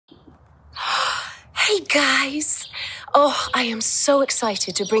Hey, guys. Oh, I am so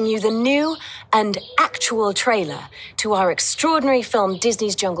excited to bring you the new and actual trailer to our extraordinary film,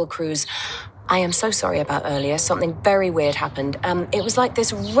 Disney's Jungle Cruise. I am so sorry about earlier. Something very weird happened. It was like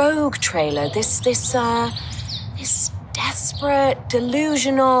this rogue trailer, this desperate,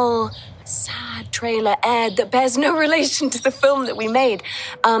 delusional, sad trailer aired that bears no relation to the film that we made.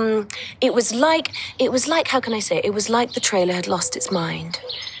 It was like, how can I say it? It was like the trailer had lost its mind.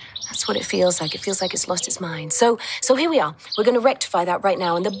 That's what it feels like. It feels like it's lost its mind. So here we are. We're going to rectify that right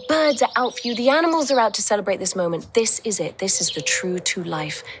now. And the birds are out for you. The animals are out to celebrate this moment. This is it. This is the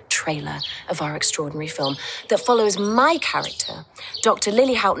true-to-life trailer of our extraordinary film that follows my character, Dr.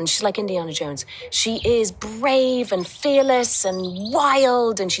 Lily Houghton. She's like Indiana Jones. She is brave and fearless and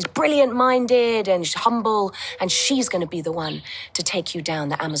wild, and she's brilliant-minded and she's humble, and she's going to be the one to take you down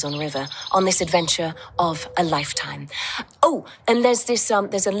the Amazon River on this adventure of a lifetime. Oh, and there's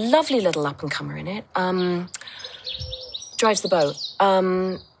a lovely little up-and-comer in it. Drives the boat.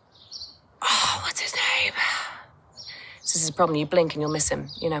 What's his name? This is a problem. You blink and you'll miss him,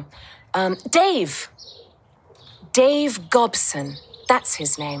 you know. Dave Gobson. That's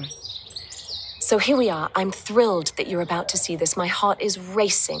his name. So here we are. I'm thrilled that you're about to see this. My heart is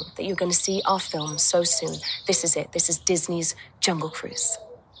racing that you're going to see our film so soon. This is it. This is Disney's Jungle Cruise.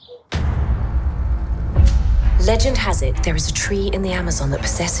 Legend has it there is a tree in the Amazon that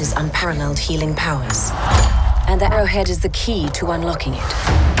possesses unparalleled healing powers. And the arrowhead is the key to unlocking it.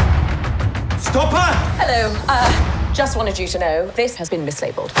 Stop her! Hello. Just wanted you to know, this has been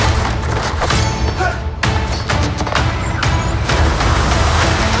mislabeled.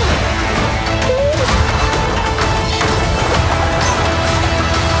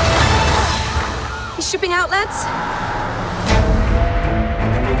 These shipping outlets?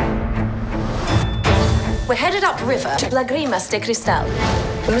 We're headed upriver to Lagrimas de Cristal.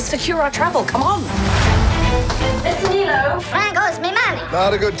 We must secure our travel. Come on. It's Nilo. Where goes me money?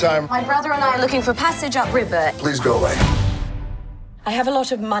 Not a good time. My brother and I are looking for passage upriver. Please go away. I have a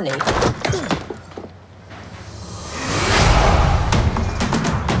lot of money.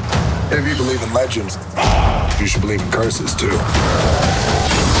 If you believe in legends, you should believe in curses, too.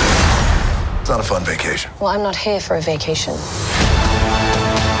 It's not a fun vacation. Well, I'm not here for a vacation.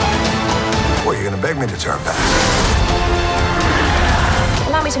 What, you're gonna beg me to turn back?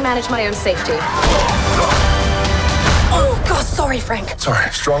 Allow me to manage my own safety. Oh, God, sorry, Frank.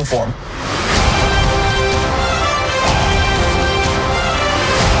 Sorry, strong form.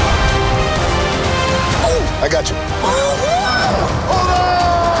 I got you. Hold on!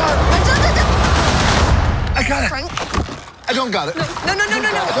 I got it. Frank? I don't got it. No.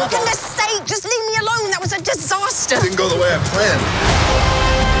 For goodness sake, just leave me alone. That was a disaster. Didn't go the way I planned.